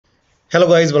Hello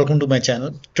guys, welcome to my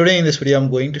channel. Today in this video I'm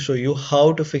going to show you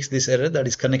how to fix this error, that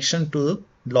is connection to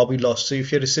lobby lost. So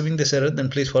if you're receiving this error, then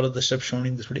please follow the steps shown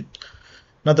in this video.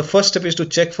 Now the first step is to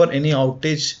check for any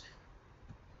outage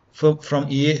from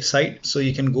EA site. So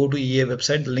you can go to EA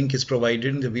website, the link is provided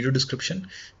in the video description,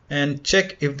 and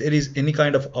check if there is any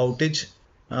kind of outage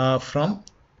from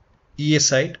EA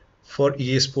site for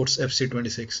EA Sports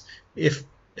FC26. If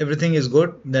everything is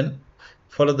good, then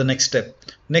follow the next step.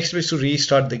 Next is to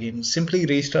restart the game. Simply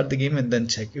restart the game and then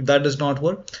check. If that does not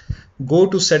work, go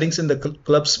to settings in the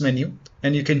clubs menu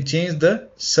and you can change the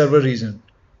server region.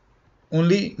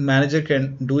 Only manager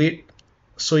can do it,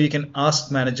 so you can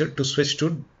ask manager to switch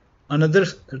to another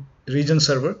region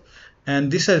server,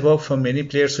 and this has worked for many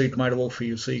players, so it might work for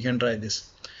you, so you can try this.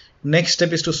 Next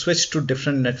step is to switch to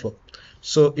different network.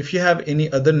 So if you have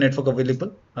any other network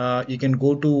available, you can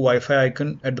go to Wi-Fi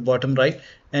icon at the bottom right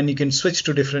and you can switch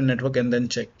to different network and then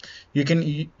check. You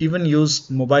can even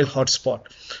use mobile hotspot.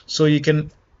 So you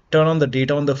can turn on the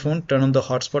data on the phone, turn on the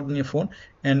hotspot on your phone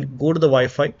and go to the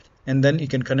Wi-Fi, and then you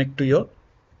can connect to your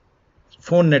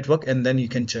phone network and then you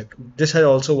can check. This has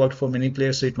also worked for many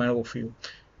players, so it might work for you.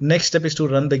 Next step is to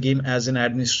run the game as an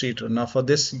administrator. Now for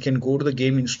this you can go to the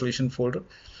game installation folder.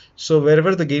 So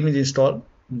wherever the game is installed,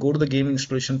 go to the game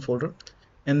installation folder,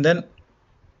 and then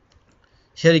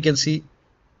here you can see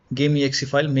game exe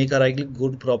file. Make a right click, go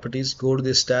to properties, go to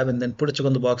this tab, and then put a check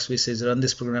on the box which says run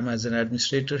this program as an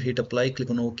administrator. Hit apply, click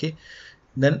on OK,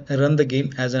 then run the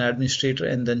game as an administrator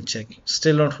and then check.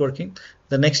 Still not working.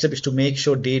 The next step is to make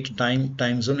sure date,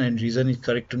 time zone and region is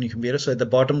correct on your computer. So at the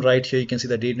bottom right here you can see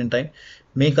the date and time.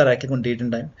 Make a right click on date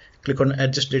and time, click on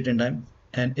adjust date and time,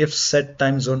 and if set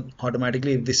time zone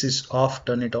automatically, if this is off,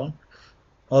 turn it on.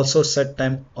 Also set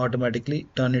time automatically,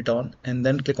 turn it on, and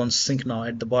then click on sync now.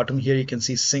 At the bottom here you can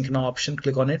see sync now option,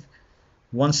 click on it.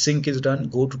 Once sync is done,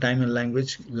 go to time and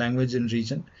language and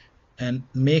region, and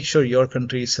make sure your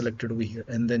country is selected over here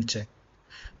and then check.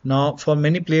 Now for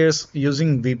many players,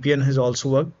 using VPN has also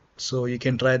worked, so you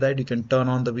can try that. You can turn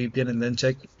on the VPN and then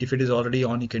check. If it is already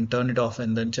on, you can turn it off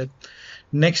and then check.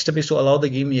 Next step is to allow the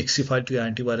game exe file to your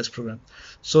antivirus program.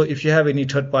 So if you have any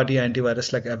third-party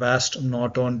antivirus like Avast,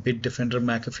 Norton, Bitdefender,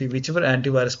 McAfee, whichever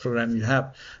antivirus program you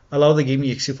have, allow the game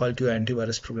exe file to your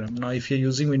antivirus program. Now if you're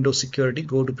using Windows Security,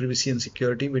 go to Privacy and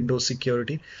Security, Windows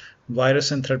Security,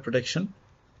 Virus and Threat Protection,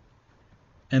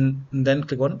 and then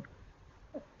click on,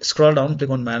 scroll down, click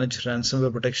on Manage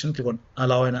Ransomware Protection, click on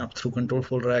Allow an app through control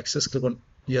folder access, click on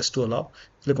Yes to allow,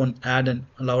 click on Add an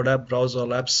allowed app, browse all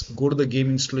apps, go to the game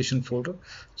installation folder.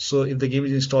 So if the game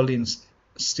is installed in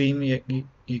Steam,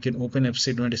 you can open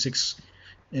FC26.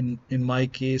 In my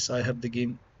case, I have the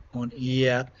game on EA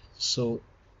app, so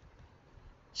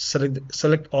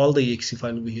select all the exe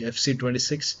file over here,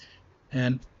 FC26,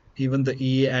 and even the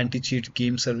EA anti-cheat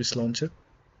game service launcher.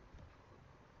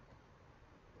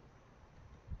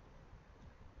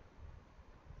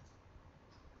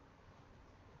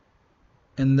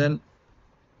 And then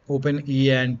open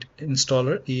EA and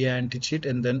installer, EA anti-cheat,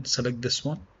 and then select this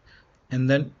one, and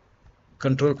then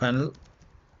control panel,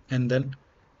 and then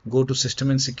go to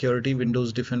system and security,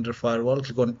 Windows Defender Firewall,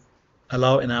 click on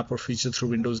allow an app or feature through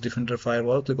Windows Defender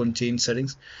Firewall, click on change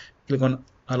settings, click on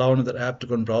allow another app,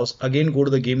 click on browse. Again go to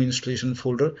the game installation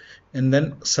folder and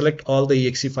then select all the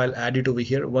exe file, add it over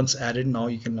here. Once added, now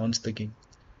you can launch the game.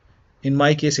 In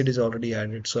my case it is already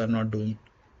added, so I'm not doing it.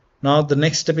 Now the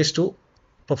next step is to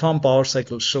perform power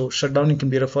cycles. So shut down your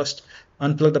computer first,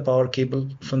 unplug the power cable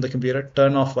from the computer,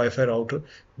 turn off Wi-Fi router,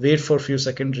 wait for a few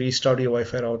seconds, restart your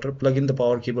Wi-Fi router, plug in the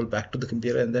power cable back to the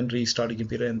computer, and then restart your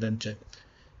computer and then check.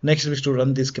 Next is to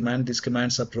run this command. These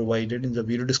commands are provided in the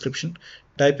video description.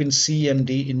 Type in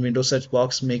CMD in Windows search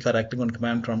box, make a right click on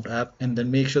command prompt app, and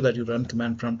then make sure that you run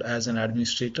command prompt as an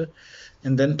administrator,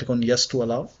 and then click on yes to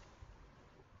allow.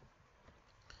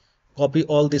 Copy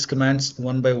all these commands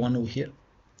one by one over here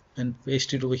and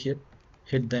paste it over here,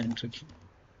 hit the enter key.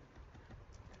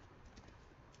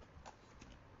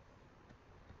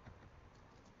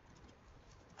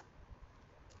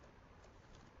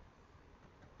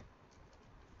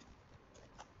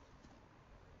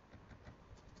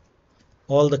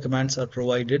 All the commands are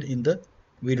provided in the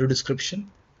video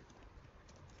description.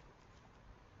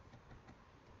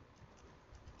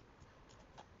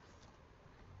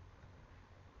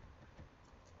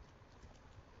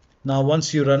 Now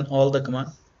once you run all the command,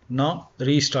 now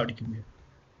restart your computer,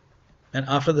 and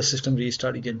after the system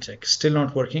restart you can check. Still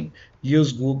not working,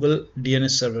 use Google DNS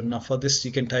server. Now for this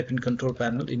you can type in control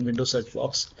panel in Windows search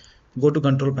box, go to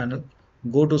control panel,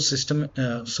 go to system,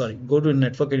 go to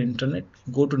network and internet,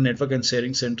 go to network and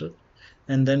sharing center,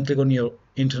 and then click on your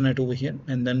internet over here,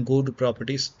 and then go to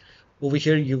properties, over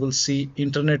here you will see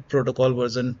Internet Protocol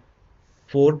version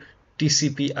 4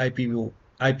 TCP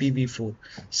IPv4.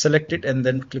 Select it and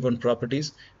then click on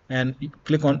properties and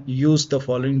click on use the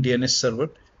following DNS server.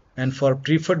 And for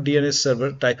preferred DNS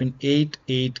server, type in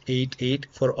 8888.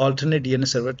 For alternate DNS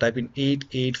server, type in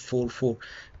 8844.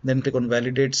 Then click on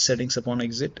validate settings upon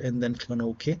exit and then click on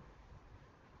OK.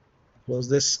 Close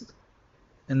this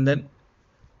and then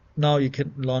now you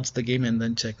can launch the game and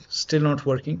then check. Still not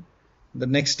working. The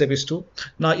next step is to,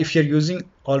 now if you're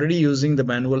already using the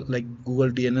manual like Google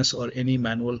DNS or any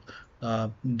manual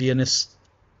DNS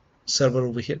server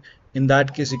over here, in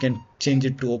that case you can change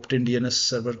it to opt-in DNS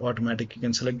server automatic. You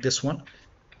can select this one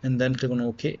and then click on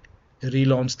OK,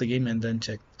 relaunch the game and then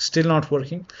check. Still not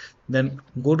working. Then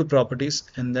go to properties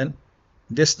and then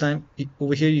this time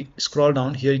over here you scroll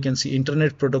down. Here you can see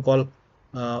Internet Protocol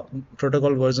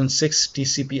version 6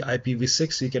 TCP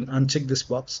IPv6. You can uncheck this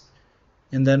box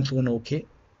and then click on OK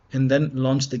and then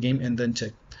launch the game and then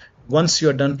check. Once you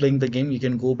are done playing the game, you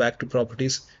can go back to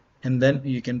properties and then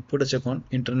you can put a check on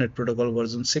Internet Protocol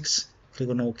version 6, click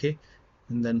on OK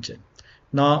and then check.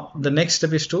 Now the next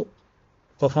step is to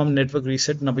perform network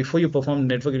reset. Now before you perform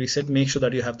network reset, make sure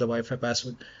that you have the Wi-Fi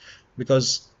password,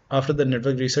 because after the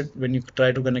network reset, when you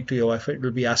try to connect to your Wi-Fi, it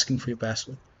will be asking for your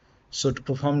password. So to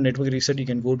perform network reset, you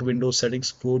can go to Windows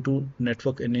settings, go to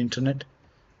network and internet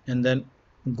and then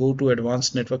go to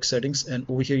advanced network settings, and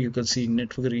over here you can see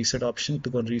network reset option.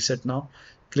 Click on reset now,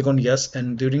 click on yes,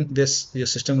 and during this your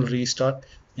system will restart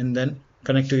and then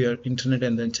connect to your internet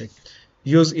and then check.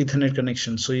 Use Ethernet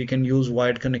connection, so you can use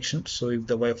wired connection. So if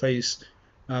the Wi-Fi is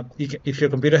if your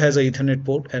computer has a Ethernet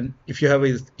port and if you have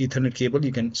a Ethernet cable,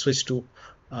 you can switch to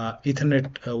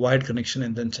Ethernet wired connection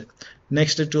and then check.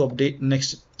 Next step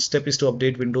is to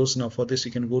update Windows. Now for this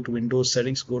you can go to Windows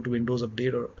settings, go to Windows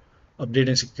update or update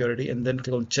and security and then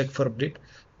click on check for update.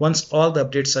 Once all the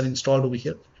updates are installed over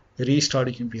here, restart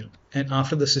your computer, and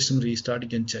after the system restart you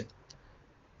can check.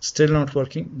 Still not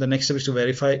working. The next step is to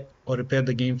verify or repair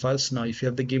the game files. Now if you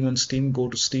have the game on Steam, go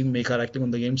to Steam, make a right click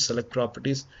on the game, select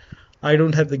properties. I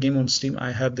don't have the game on Steam,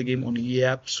 I have the game on EA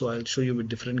app, so I'll show you a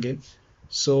different game.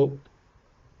 So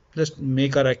just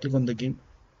make a right click on the game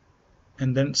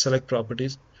and then select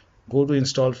properties, go to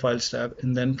install files tab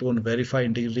and then to verify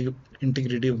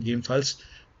integrity of game files.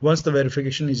 Once the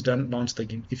verification is done, launch the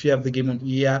game. If you have the game on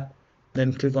EA app,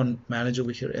 then click on manage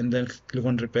over here and then click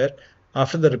on repair.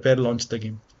 After the repair, launch the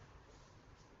game.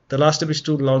 The last step is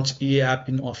to launch EA app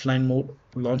in offline mode.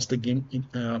 Launch the game in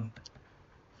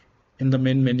the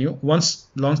main menu. Once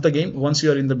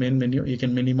you are in the main menu, you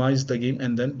can minimize the game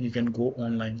and then you can go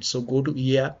online. So go to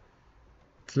EA app,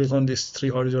 click on these 3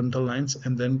 horizontal lines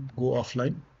and then go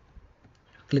offline.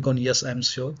 Click on yes, I'm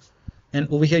sure, and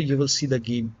over here you will see the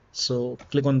game. So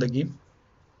click on the game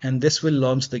and this will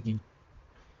launch the game.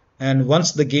 And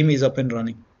once the game is up and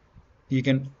running, you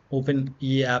can open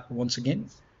EA app once again.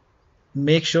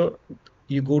 Make sure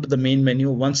you go to the main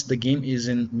menu once the game is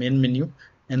in main menu,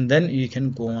 and then you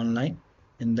can go online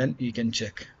and then you can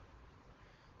check.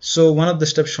 So one of the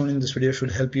steps shown in this video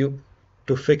should help you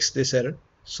to fix this error.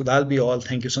 So that'll be all.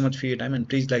 Thank you so much for your time, and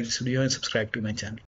please like this video and subscribe to my channel.